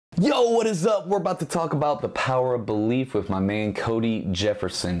Yo, what is up? We're about to talk about the power of belief with my man Cody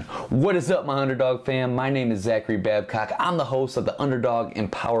Jefferson. What is up, my Underdog fam? My name is Zachary Babcock. I'm the host of the Underdog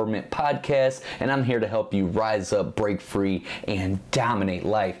Empowerment Podcast, and I'm here to help you rise up, break free, and dominate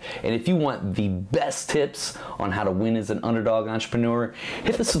life. And if you want the best tips on how to win as an underdog entrepreneur,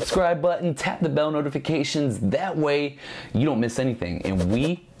 hit the subscribe button, tap the bell notifications. That way you don't miss anything. And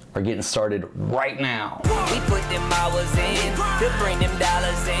we are getting started right now. We put them hours in to bring them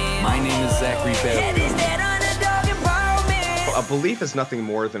dollars in. My name is Zachary Babcock. That is that underdog empowerment. A belief is nothing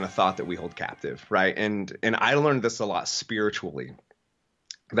more than a thought that we hold captive, right? And I learned this a lot spiritually.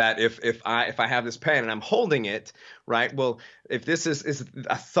 That if I have this pen and I'm holding it, right? Well, if this is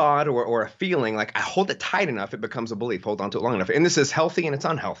a thought or a feeling, like I hold it tight enough, it becomes a belief. Hold on to it long enough. And this is healthy and it's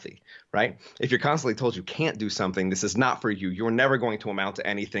unhealthy, right? If you're constantly told you can't do something, this is not for you. You're never going to amount to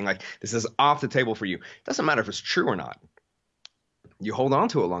anything. Like this is off the table for you. It doesn't matter if it's true or not. You hold on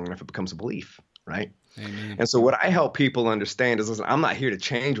to it long enough, it becomes a belief, right? Amen. And so what I help people understand is, listen, I'm not here to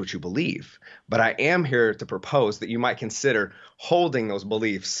change what you believe, but I am here to propose that you might consider holding those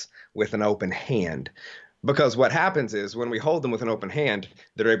beliefs with an open hand. Because what happens is when we hold them with an open hand,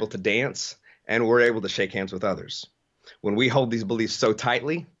 they're able to dance and we're able to shake hands with others. When we hold these beliefs so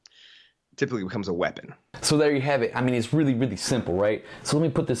tightly, it typically becomes a weapon. So there you have it. I mean, it's really, really simple, right? So let me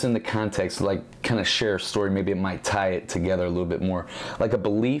put this in the context, like kind of share a story. Maybe it might tie it together a little bit more. Like a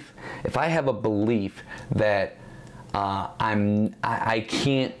belief, if I have a belief that if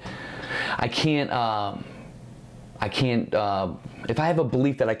I have a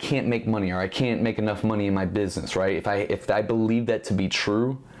belief that I can't make money or I can't make enough money in my business, right? If I believe that to be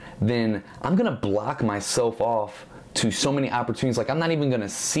true, then I'm gonna block myself off to so many opportunities. Like I'm not even gonna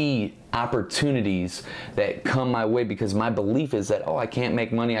see opportunities that come my way because my belief is that, oh, I can't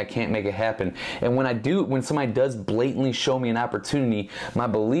make money, I can't make it happen. And when somebody does blatantly show me an opportunity, my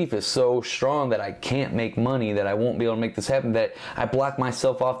belief is so strong that I can't make money, that I won't be able to make this happen, that I block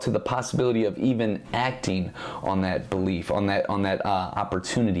myself off to the possibility of even acting on that belief, on that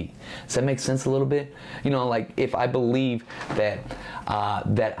opportunity. Does that make sense a little bit? You know, like if I believe that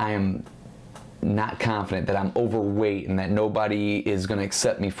that I am not confident, that I'm overweight and that nobody is going to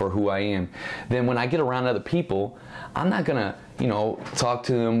accept me for who I am, then when I get around other people, I'm not going to, you know, talk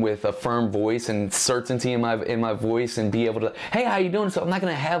to them with a firm voice and certainty in my voice and be able to, hey, how you doing? So I'm not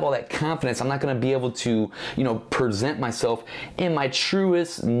going to have all that confidence. I'm not going to be able to, you know, present myself in my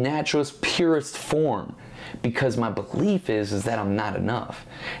truest, naturalist, purest form. Because my belief is that I'm not enough,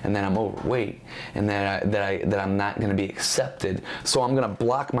 and that I'm overweight, and that I'm not going to be accepted. So I'm going to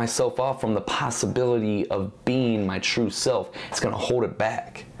block myself off from the possibility of being my true self. It's going to hold it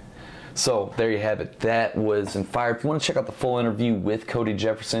back. So there you have it. That was in fire. If you want to check out the full interview with Cody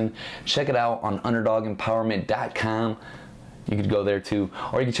Jefferson, check it out on underdogempowerment.com. You could go there too,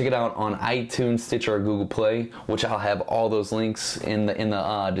 or you can check it out on iTunes, Stitcher, or Google Play, which I'll have all those links in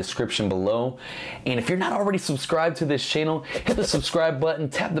the description below. And if you're not already subscribed to this channel, hit the subscribe button,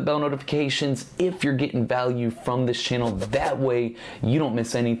 tap the bell notifications if you're getting value from this channel. That way you don't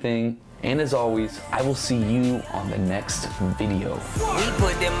miss anything. And as always, I will see you on the next video. We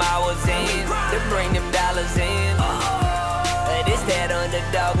put them hours in to bring them dollars in. This that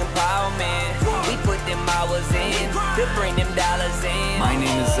underdog empowerment. We put them hours in to bring them dollars in. My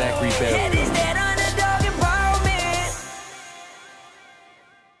name is Zachary Babcock. That is that